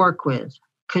to work with.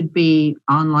 Could be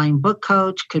online book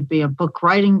coach, could be a book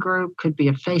writing group, could be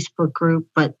a Facebook group,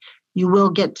 but you will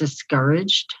get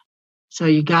discouraged. So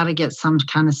you got to get some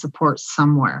kind of support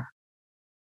somewhere.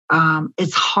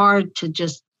 It's hard to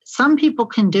some people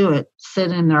can do it,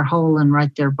 sit in their hole and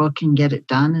write their book and get it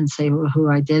done and say, who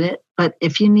I did it. But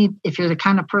if you're the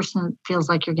kind of person that feels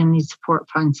like you're going to need support,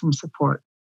 find some support.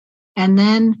 And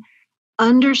then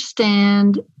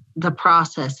understand the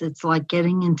process. It's like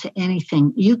getting into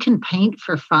anything. You can paint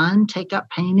for fun, take up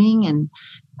painting and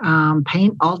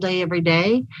paint all day, every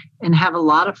day, and have a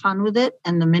lot of fun with it.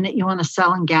 And the minute you want to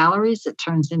sell in galleries, it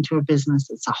turns into a business.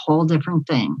 It's a whole different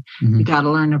thing. You got to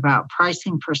learn about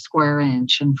pricing per square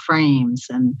inch and frames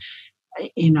and,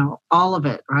 all of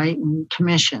it, right? And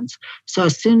commissions. So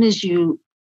as soon as you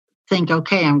think,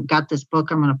 okay, I've got this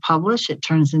book I'm going to publish, it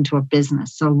turns into a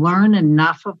business. So learn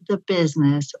enough of the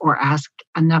business or ask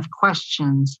enough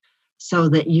questions so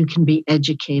that you can be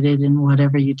educated in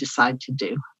whatever you decide to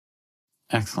do.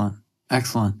 Excellent.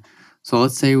 So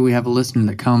let's say we have a listener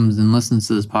that comes and listens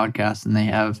to this podcast and they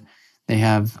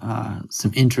have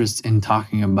some interest in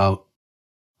talking about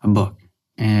a book.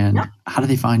 And how do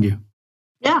they find you?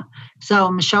 Yeah. So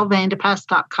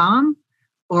MichelleVandePass.com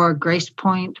or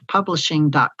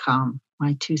GracePointPublishing.com,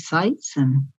 my two sites,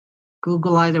 and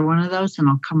Google either one of those and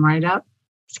I'll come right up.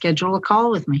 Schedule a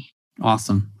call with me.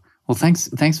 Awesome. Well, thanks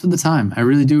for the time. I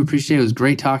really do appreciate it. It was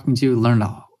great talking to you. Learned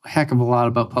a heck of a lot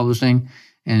about publishing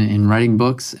and writing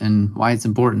books and why it's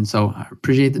important. So I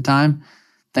appreciate the time.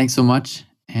 Thanks so much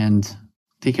and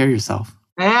take care of yourself.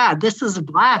 Yeah, this is a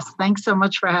blast. Thanks so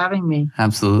much for having me.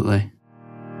 Absolutely.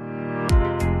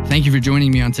 Thank you for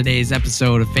joining me on today's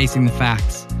episode of Facing the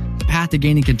Facts, the path to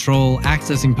gaining control,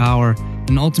 accessing power,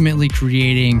 and ultimately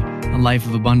creating a life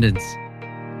of abundance.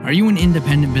 Are you an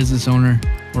independent business owner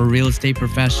or a real estate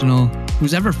professional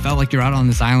who's ever felt like you're out on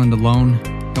this island alone,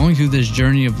 going through this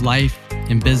journey of life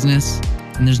and business,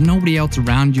 and there's nobody else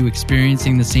around you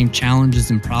experiencing the same challenges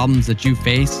and problems that you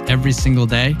face every single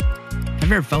day? Have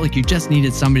you ever felt like you just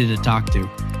needed somebody to talk to?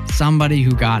 Somebody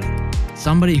who got it.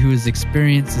 Somebody who has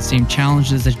experienced the same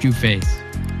challenges that you face.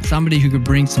 Somebody who could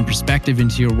bring some perspective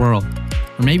into your world.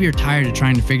 Or maybe you're tired of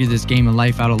trying to figure this game of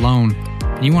life out alone,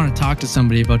 and you want to talk to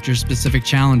somebody about your specific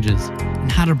challenges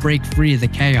and how to break free of the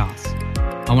chaos.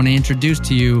 I want to introduce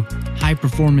to you high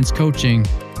performance coaching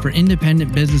for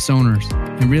independent business owners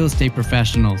and real estate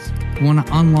professionals who want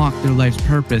to unlock their life's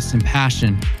purpose and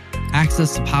passion,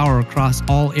 access the power across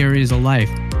all areas of life,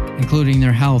 including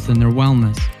their health and their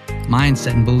wellness,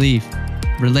 mindset and belief,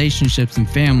 relationships and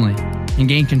family, and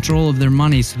gain control of their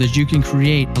money so that you can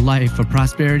create a life of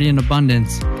prosperity and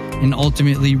abundance and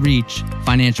ultimately reach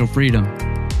financial freedom.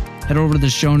 Head over to the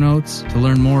show notes to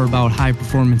learn more about high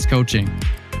performance coaching.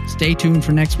 Stay tuned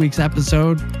for next week's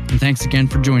episode, and thanks again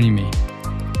for joining me.